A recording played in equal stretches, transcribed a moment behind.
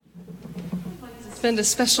spend a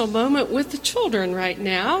special moment with the children right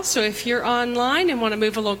now. So if you're online and want to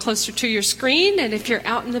move a little closer to your screen, and if you're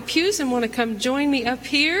out in the pews and want to come join me up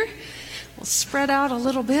here, we'll spread out a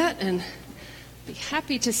little bit and be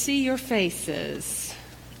happy to see your faces.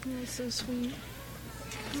 Oh, so sweet.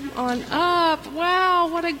 Come on up. Wow,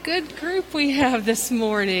 what a good group we have this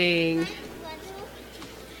morning.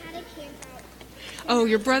 Oh,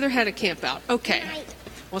 your brother had a camp out. Okay.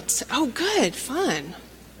 Oh, good. Fun.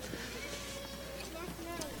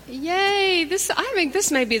 Yay. I think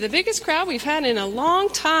this may be the biggest crowd we've had in a long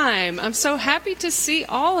time. I'm so happy to see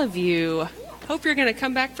all of you. Hope you're going to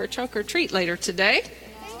come back for a trunk or treat later today.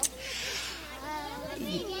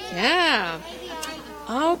 Yeah.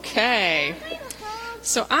 Okay.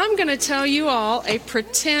 So I'm going to tell you all a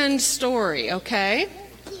pretend story, okay?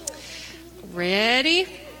 Ready?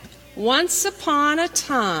 Once upon a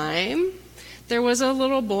time, there was a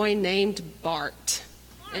little boy named Bart.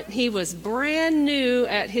 And he was brand new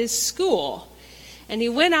at his school. And he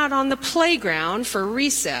went out on the playground for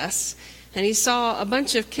recess, and he saw a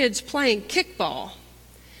bunch of kids playing kickball.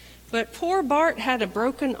 But poor Bart had a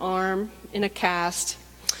broken arm in a cast,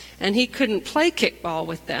 and he couldn't play kickball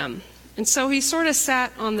with them. And so he sort of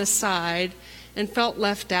sat on the side and felt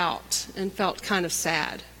left out and felt kind of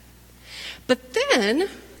sad. But then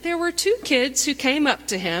there were two kids who came up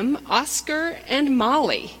to him, Oscar and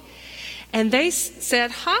Molly. And they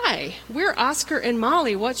said, "Hi, we're Oscar and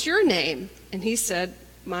Molly. What's your name?" And he said,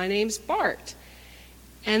 "My name's Bart."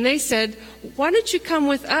 And they said, "Why don't you come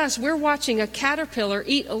with us? We're watching a caterpillar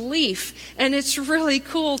eat a leaf, and it's really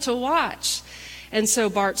cool to watch." And so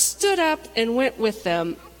Bart stood up and went with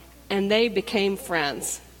them, and they became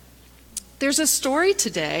friends. There's a story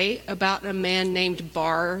today about a man named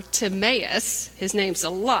Bartimaeus. His name's a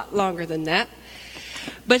lot longer than that.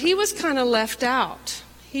 But he was kind of left out.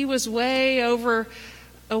 He was way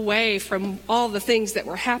away from all the things that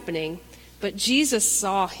were happening. But Jesus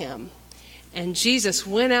saw him. And Jesus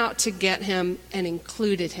went out to get him and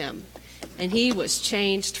included him. And he was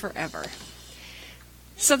changed forever.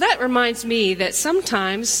 So that reminds me that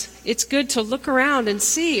sometimes it's good to look around and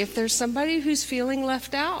see if there's somebody who's feeling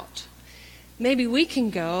left out. Maybe we can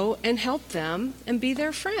go and help them and be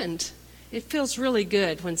their friend. It feels really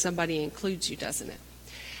good when somebody includes you, doesn't it?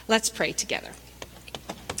 Let's pray together.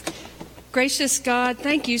 Gracious God,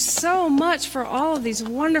 thank you so much for all of these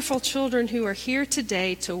wonderful children who are here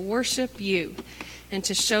today to worship you and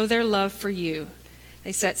to show their love for you.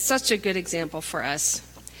 They set such a good example for us.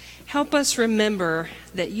 Help us remember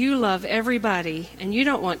that you love everybody and you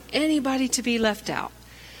don't want anybody to be left out.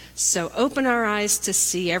 So open our eyes to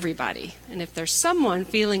see everybody. And if there's someone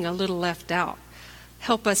feeling a little left out,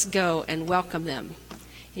 help us go and welcome them.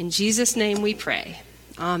 In Jesus' name we pray.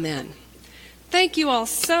 Amen. Thank you all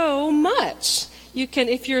so much. You can,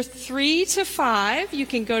 if you're 3 to 5, you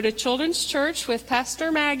can go to Children's Church with Pastor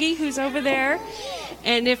Maggie, who's over there.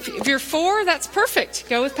 And if you're 4, that's perfect.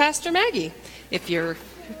 Go with Pastor Maggie.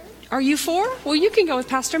 Are you 4? Well, you can go with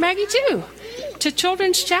Pastor Maggie too, to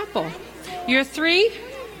Children's Chapel. You're 3?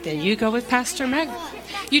 Then you go with Pastor Maggie.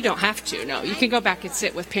 You don't have to, no. You can go back and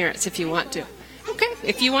sit with parents if you want to. Okay,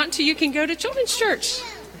 if you want to, you can go to Children's Church.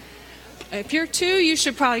 If you're 2, you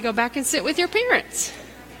should probably go back and sit with your parents.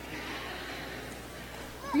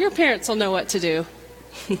 Your parents will know what to do.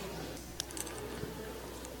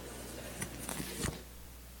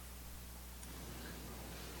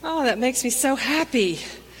 Oh, that makes me so happy.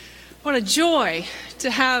 What a joy to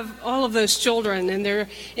have all of those children and their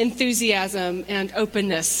enthusiasm and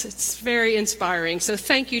openness. It's very inspiring. So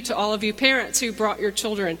thank you to all of you parents who brought your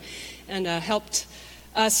children and helped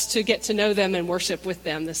us to get to know them and worship with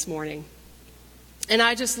them this morning. And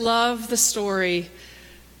I just love the story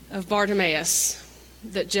of Bartimaeus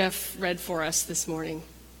that Jeff read for us this morning.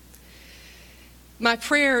 My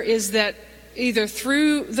prayer is that either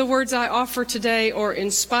through the words I offer today or in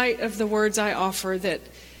spite of the words I offer,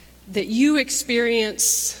 that you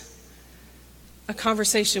experience a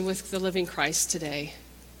conversation with the living Christ today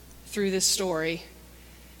through this story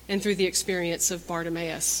and through the experience of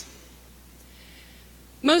Bartimaeus.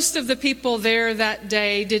 Most of the people there that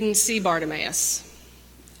day didn't see Bartimaeus,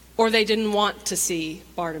 or they didn't want to see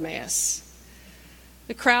Bartimaeus.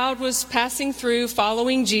 The crowd was passing through,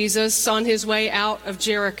 following Jesus on his way out of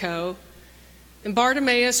Jericho, and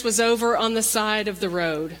Bartimaeus was over on the side of the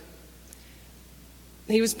road.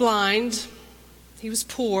 He was blind, he was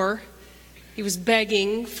poor, he was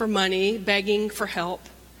begging for money, begging for help.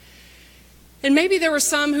 And maybe there were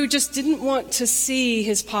some who just didn't want to see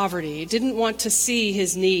his poverty, didn't want to see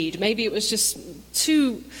his need. Maybe it was just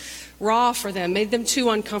too raw for them, made them too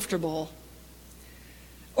uncomfortable.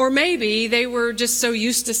 Or maybe they were just so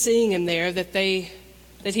used to seeing him there that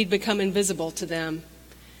he'd become invisible to them.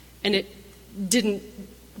 And it didn't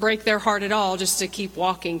break their heart at all just to keep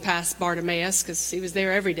walking past Bartimaeus, because he was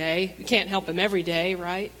there every day. You can't help him every day,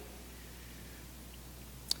 right?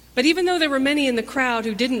 But even though there were many in the crowd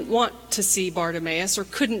who didn't want to see Bartimaeus or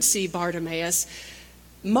couldn't see Bartimaeus,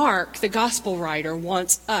 Mark, the gospel writer,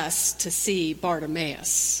 wants us to see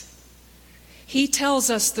Bartimaeus. He tells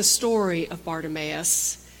us the story of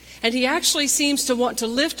Bartimaeus, and he actually seems to want to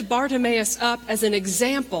lift Bartimaeus up as an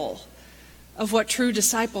example of what true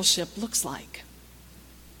discipleship looks like.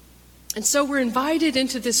 And so we're invited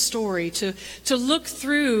into this story to look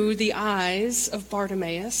through the eyes of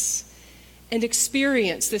Bartimaeus and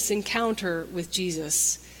experience this encounter with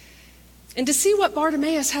Jesus, and to see what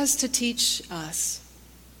Bartimaeus has to teach us.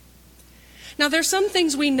 Now, there's some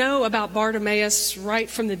things we know about Bartimaeus right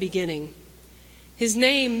from the beginning. His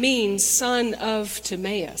name means son of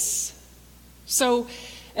Timaeus. So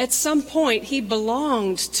at some point, he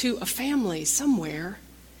belonged to a family somewhere.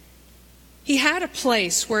 He had a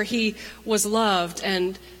place where he was loved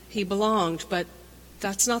and he belonged, but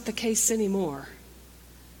that's not the case anymore.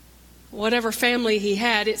 Whatever family he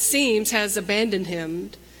had, it seems, has abandoned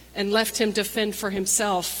him and left him to fend for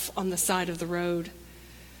himself on the side of the road.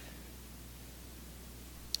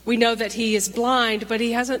 We know that he is blind, but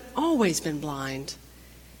he hasn't always been blind.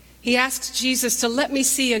 He asks Jesus to let me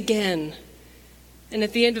see again. And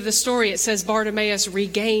at the end of the story, it says Bartimaeus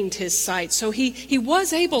regained his sight. So he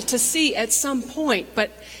was able to see at some point,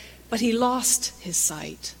 but he lost his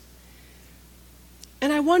sight.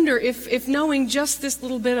 And I wonder if knowing just this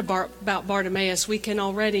little bit about Bartimaeus, we can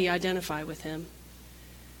already identify with him.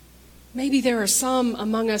 Maybe there are some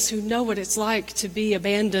among us who know what it's like to be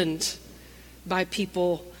abandoned by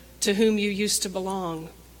people to whom you used to belong,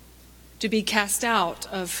 to be cast out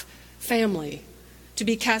of family, to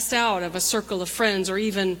be cast out of a circle of friends, or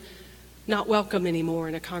even not welcome anymore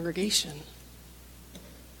in a congregation.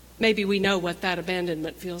 Maybe we know what that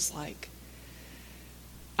abandonment feels like.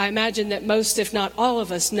 I imagine that most, if not all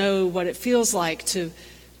of us, know what it feels like to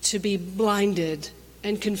be blinded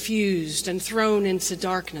and confused and thrown into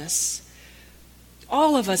darkness.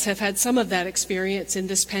 All of us have had some of that experience in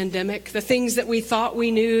this pandemic. The things that we thought we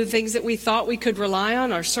knew, things that we thought we could rely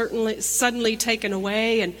on, are suddenly taken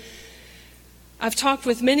away. And I've talked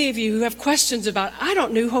with many of you who have questions about, I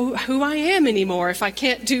don't know who I am anymore if I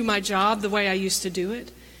can't do my job the way I used to do it.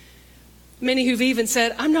 Many who've even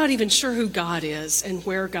said, I'm not even sure who God is and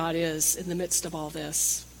where God is in the midst of all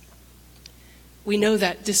this. We know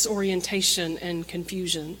that disorientation and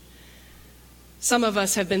confusion. Some of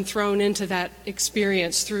us have been thrown into that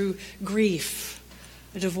experience through grief,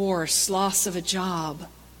 a divorce, loss of a job.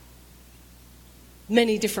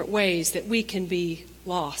 Many different ways that we can be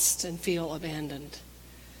lost and feel abandoned.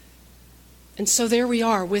 And so there we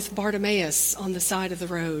are with Bartimaeus on the side of the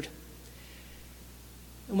road.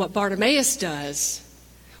 And what Bartimaeus does,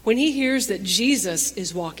 when he hears that Jesus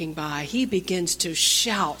is walking by, he begins to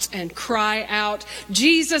shout and cry out,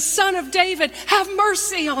 Jesus, Son of David, have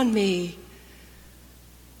mercy on me.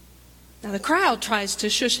 Now the crowd tries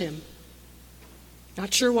to shush him.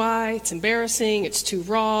 Not sure why. It's embarrassing. It's too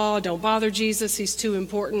raw. Don't bother Jesus. He's too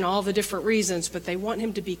important. All the different reasons. But they want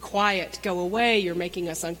him to be quiet. Go away. You're making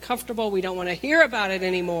us uncomfortable. We don't want to hear about it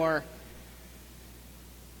anymore.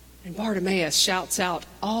 And Bartimaeus shouts out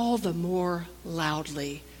all the more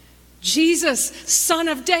loudly, Jesus, Son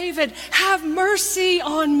of David, have mercy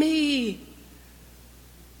on me.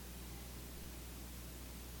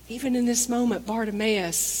 Even in this moment,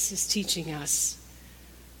 Bartimaeus is teaching us,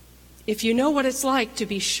 if you know what it's like to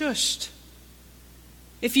be shushed,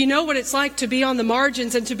 if you know what it's like to be on the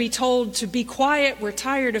margins and to be told to be quiet, we're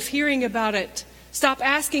tired of hearing about it, stop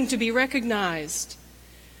asking to be recognized,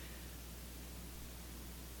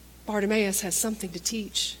 Bartimaeus has something to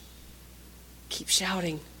teach. Keep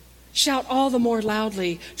shouting. Shout all the more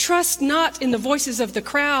loudly. Trust not in the voices of the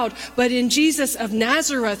crowd, but in Jesus of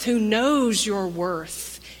Nazareth, who knows your worth.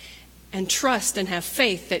 And trust and have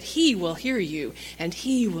faith that he will hear you and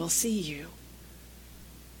he will see you.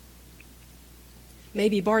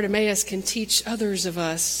 Maybe Bartimaeus can teach others of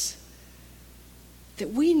us that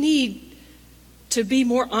we need to be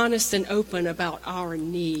more honest and open about our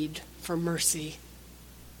need for mercy.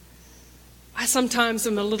 I sometimes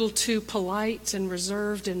am a little too polite and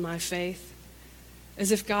reserved in my faith,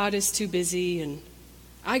 as if God is too busy and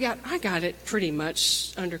I got it pretty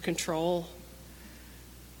much under control.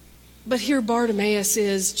 But here Bartimaeus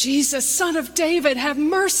is, Jesus, Son of David, have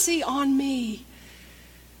mercy on me.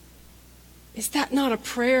 Is that not a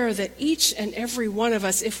prayer that each and every one of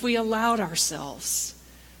us, if we allowed ourselves,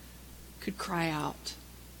 could cry out?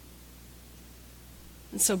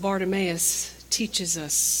 And so Bartimaeus teaches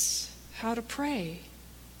us how to pray.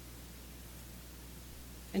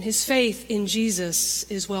 And his faith in Jesus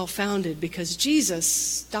is well founded because Jesus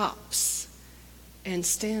stops and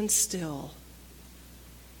stands still.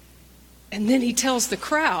 And then he tells the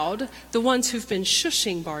crowd, the ones who've been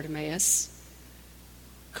shushing Bartimaeus,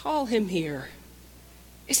 call him here.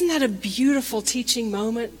 Isn't that a beautiful teaching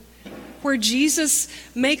moment where Jesus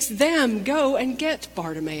makes them go and get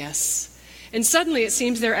Bartimaeus? And suddenly it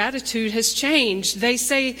seems their attitude has changed. They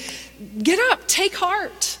say, get up, take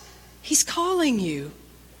heart. He's calling you.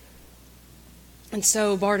 And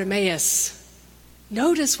so Bartimaeus,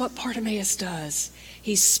 notice what Bartimaeus does.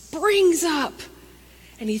 He springs up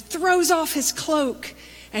and he throws off his cloak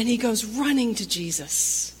and he goes running to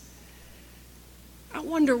Jesus. I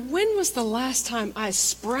wonder, when was the last time I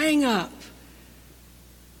sprang up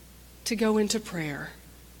to go into prayer?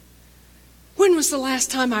 When was the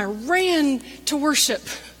last time I ran to worship?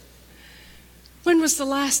 When was the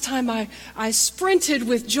last time I sprinted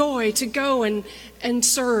with joy to go and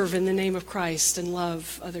serve in the name of Christ and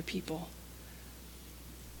love other people?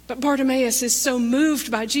 But Bartimaeus is so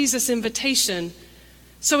moved by Jesus' invitation,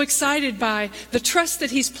 so excited by the trust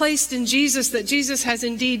that he's placed in Jesus, that Jesus has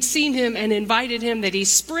indeed seen him and invited him, that he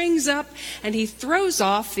springs up and he throws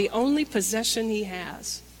off the only possession he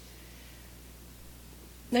has.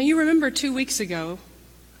 Now you remember 2 weeks ago,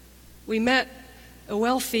 we met a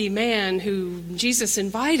wealthy man who Jesus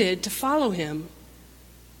invited to follow him.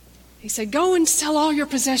 He said, go and sell all your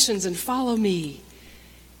possessions and follow me.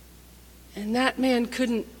 And that man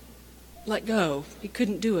couldn't let go. He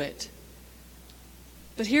couldn't do it.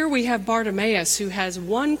 But here we have Bartimaeus, who has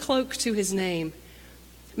one cloak to his name.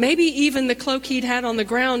 Maybe even the cloak he'd had on the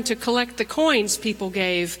ground to collect the coins people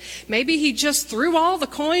gave. Maybe he just threw all the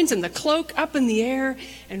coins and the cloak up in the air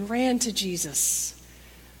and ran to Jesus.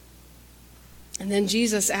 And then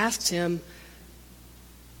Jesus asked him,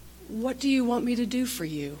 what do you want me to do for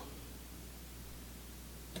you?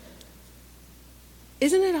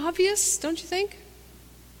 Isn't it obvious, don't you think?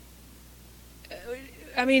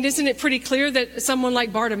 I mean, isn't it pretty clear that someone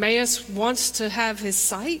like Bartimaeus wants to have his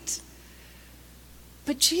sight?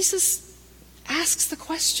 But Jesus asks the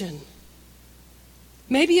question.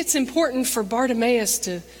 Maybe it's important for Bartimaeus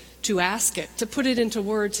to ask it, to put it into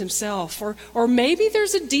words himself. Or maybe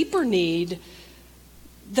there's a deeper need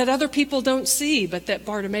that other people don't see, but that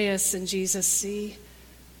Bartimaeus and Jesus see.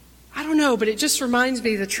 I don't know, but it just reminds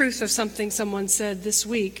me the truth of something someone said this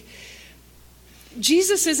week.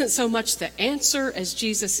 Jesus isn't so much the answer as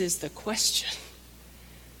Jesus is the question.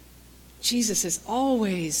 Jesus is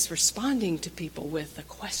always responding to people with a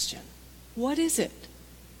question. What is it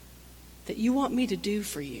that you want me to do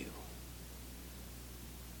for you?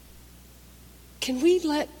 Can we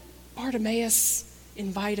let Bartimaeus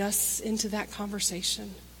invite us into that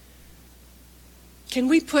conversation? Can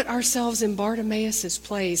we put ourselves in Bartimaeus'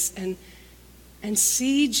 place and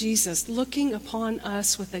see Jesus looking upon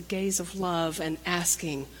us with a gaze of love and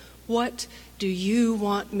asking, what do you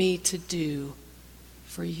want me to do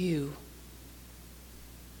for you?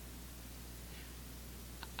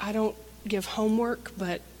 I don't give homework,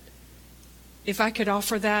 but if I could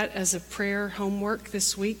offer that as a prayer homework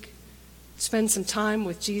this week, spend some time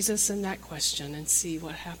with Jesus in that question and see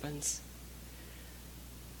what happens.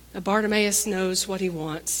 Bartimaeus knows what he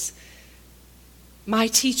wants. My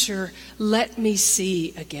teacher, let me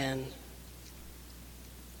see again.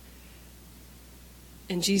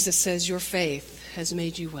 And Jesus says, your faith has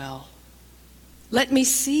made you well. Let me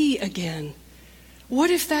see again. What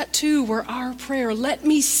if that too were our prayer? Let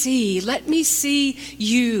me see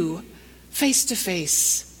you face to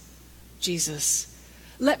face, Jesus.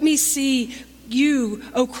 Let me see you,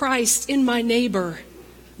 O Christ, in my neighbor.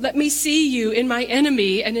 Let me see you in my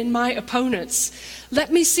enemy and in my opponents.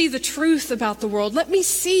 Let me see the truth about the world. Let me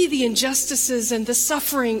see the injustices and the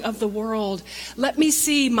suffering of the world. Let me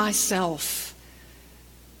see myself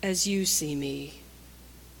as you see me.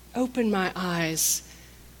 Open my eyes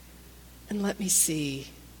and let me see.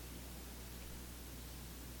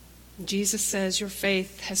 Jesus says, your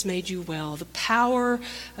faith has made you well. The power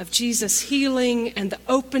of Jesus' healing and the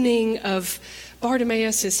opening of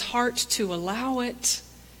Bartimaeus' heart to allow it,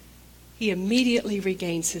 he immediately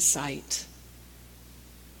regains his sight.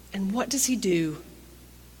 And what does he do?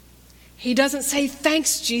 He doesn't say,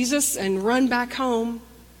 thanks, Jesus, and run back home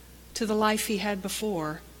to the life he had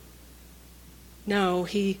before. No,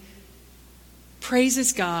 he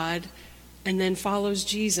praises God and then follows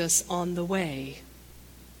Jesus on the way.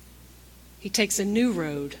 He takes a new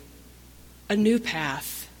road, a new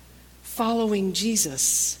path, following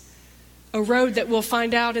Jesus. A road that we'll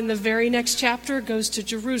find out in the very next chapter goes to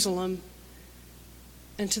Jerusalem.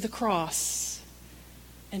 and to the cross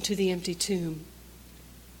and to the empty tomb.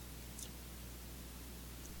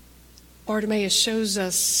 Bartimaeus shows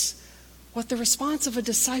us what the response of a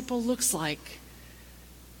disciple looks like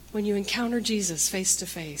when you encounter Jesus face to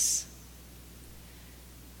face.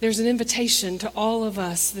 There's an invitation to all of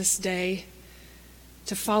us this day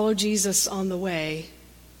to follow Jesus on the way.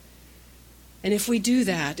 And if we do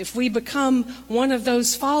that, if we become one of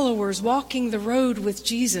those followers walking the road with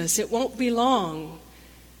Jesus, it won't be long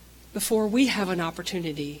before we have an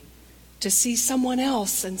opportunity to see someone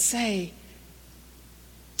else and say,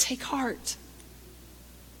 "Take heart.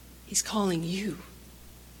 He's calling you."